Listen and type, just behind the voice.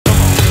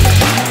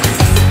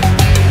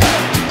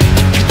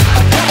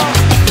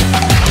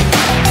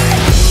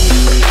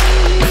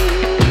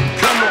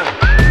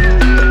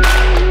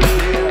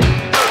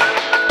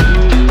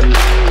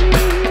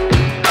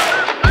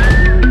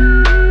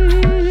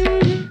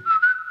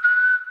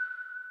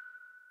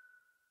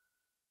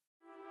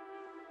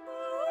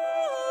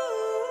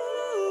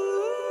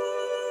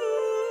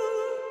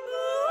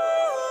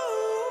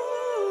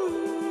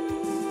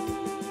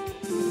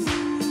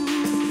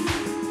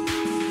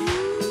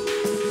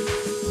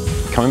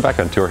Coming back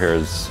on tour here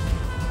is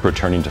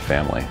returning to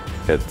family.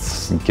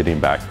 It's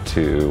getting back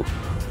to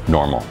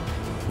normal.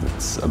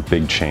 It's a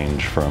big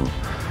change from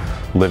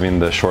living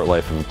the short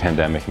life of a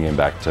pandemic and getting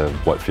back to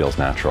what feels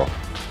natural.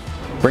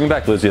 Bringing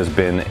back LUZIA has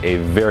been a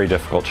very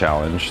difficult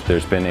challenge.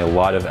 There's been a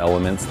lot of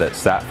elements that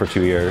sat for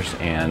 2 years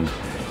and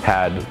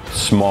had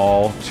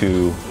small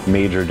to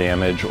major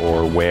damage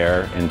or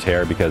wear and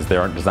tear because they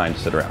aren't designed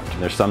to sit around.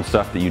 There's some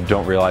stuff that you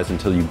don't realize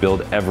until you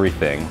build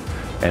everything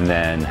and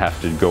then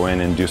have to go in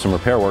and do some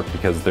repair work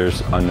because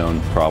there's unknown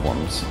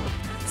problems.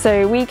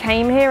 So we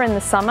came here in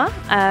the summer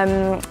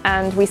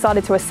and we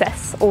started to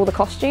assess all the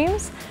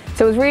costumes.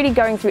 So it was really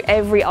going through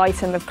every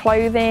item of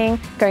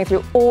clothing, going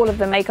through all of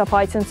the makeup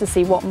items to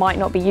see what might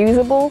not be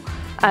usable,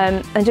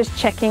 and just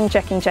checking.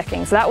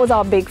 So that was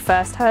our big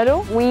first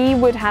hurdle. We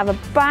would have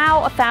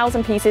about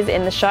 1,000 pieces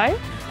in the show,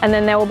 and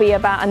then there will be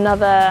about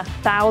another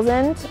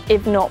 1,000,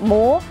 if not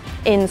more,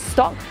 in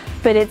stock.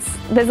 But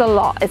there's a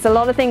lot. It's a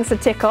lot of things to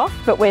tick off,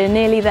 but we're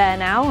nearly there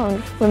now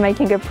and we're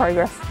making good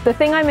progress. The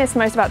thing I miss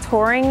most about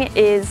touring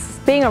is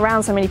being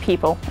around so many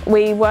people.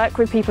 We work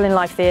with people in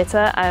live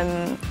theatre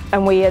and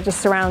we are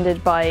just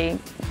surrounded by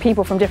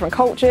people from different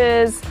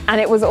cultures, and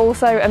it was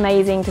also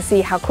amazing to see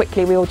how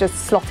quickly we all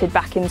just slotted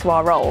back into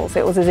our roles.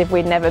 It was as if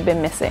we'd never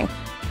been missing.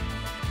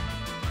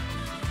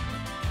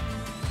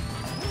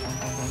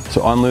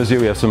 So on LUZIA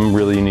we have some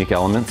really unique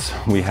elements.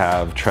 We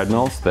have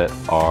treadmills that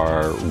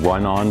are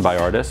run on by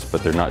artists,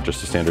 but they're not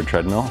just a standard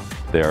treadmill.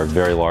 They are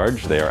very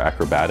large, they are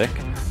acrobatic,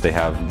 they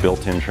have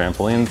built-in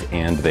trampolines,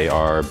 and they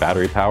are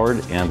battery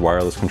powered and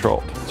wireless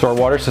controlled. So our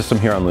water system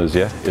here on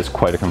LUZIA is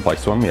quite a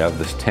complex one. We have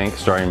this tank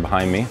starting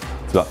behind me.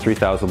 It's about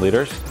 3,000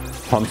 liters.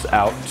 Pumps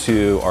out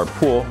to our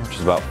pool, which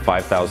is about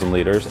 5,000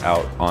 liters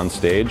out on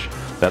stage.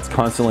 That's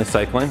constantly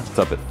cycling. It's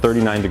up at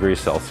 39 degrees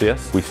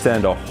Celsius. We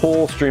send a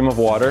whole stream of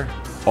water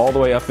all the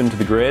way up into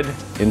the grid,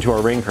 into our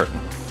rain curtain.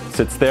 It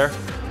sits there,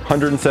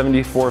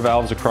 174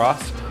 valves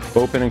across,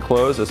 open and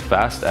close as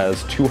fast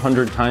as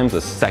 200 times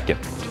a second.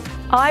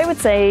 I would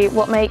say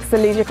what makes the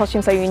LUZIA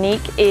costume so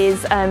unique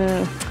is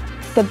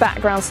the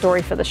background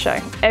story for the show.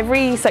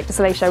 Every Cirque du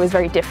Soleil show is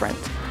very different,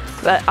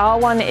 but our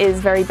one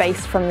is very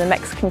based from the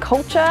Mexican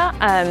culture,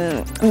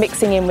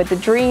 mixing in with the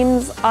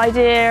dreams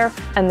idea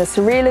and the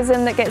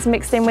surrealism that gets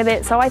mixed in with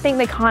it, so I think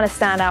they kind of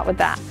stand out with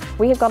that.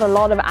 We have got a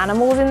lot of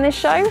animals in this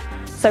show,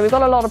 so we've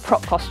got a lot of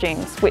prop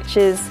costumes, which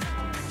is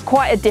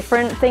quite a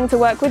different thing to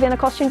work with in a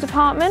costume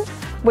department.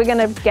 We're going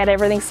to get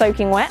everything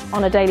soaking wet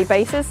on a daily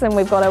basis, and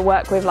we've got to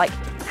work with like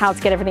how to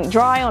get everything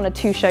dry on a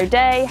 2-show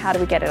day, how do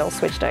we get it all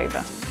switched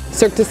over.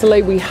 Cirque du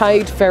Soleil, we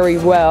hide very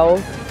well,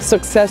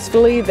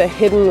 successfully, the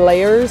hidden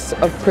layers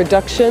of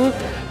production.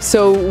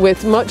 So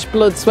with much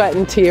blood, sweat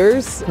and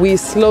tears, we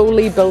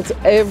slowly built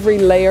every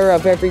layer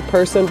of every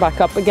person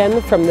back up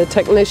again, from the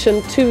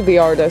technician to the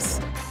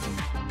artist.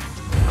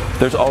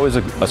 There's always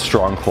a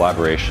strong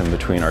collaboration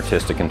between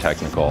artistic and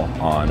technical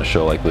on a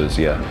show like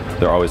LUZIA.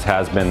 There always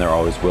has been, there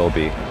always will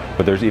be,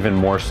 but there's even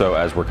more so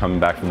as we're coming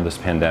back from this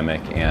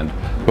pandemic, and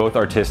both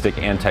artistic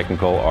and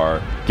technical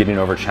are getting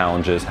over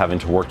challenges, having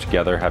to work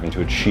together, having to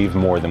achieve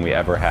more than we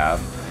ever have,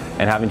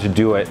 and having to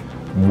do it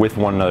with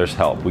one another's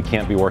help. We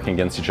can't be working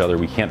against each other,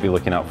 we can't be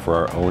looking out for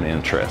our own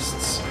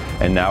interests.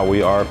 And now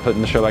we are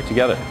putting the show back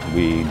together.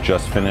 We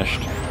just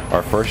finished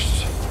our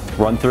first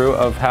run through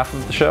of half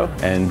of the show,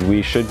 and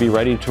we should be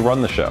ready to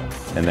run the show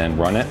and then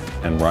run it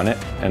and run it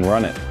and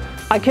run it.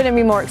 I couldn't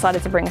be more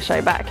excited to bring a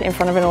show back in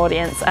front of an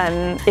audience,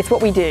 and it's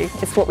what we do.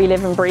 It's what we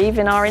live and breathe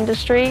in our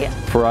industry.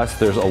 For us,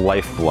 there's a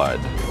lifeblood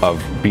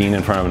of being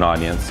in front of an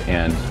audience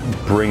and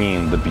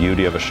bringing the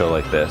beauty of a show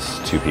like this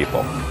to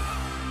people.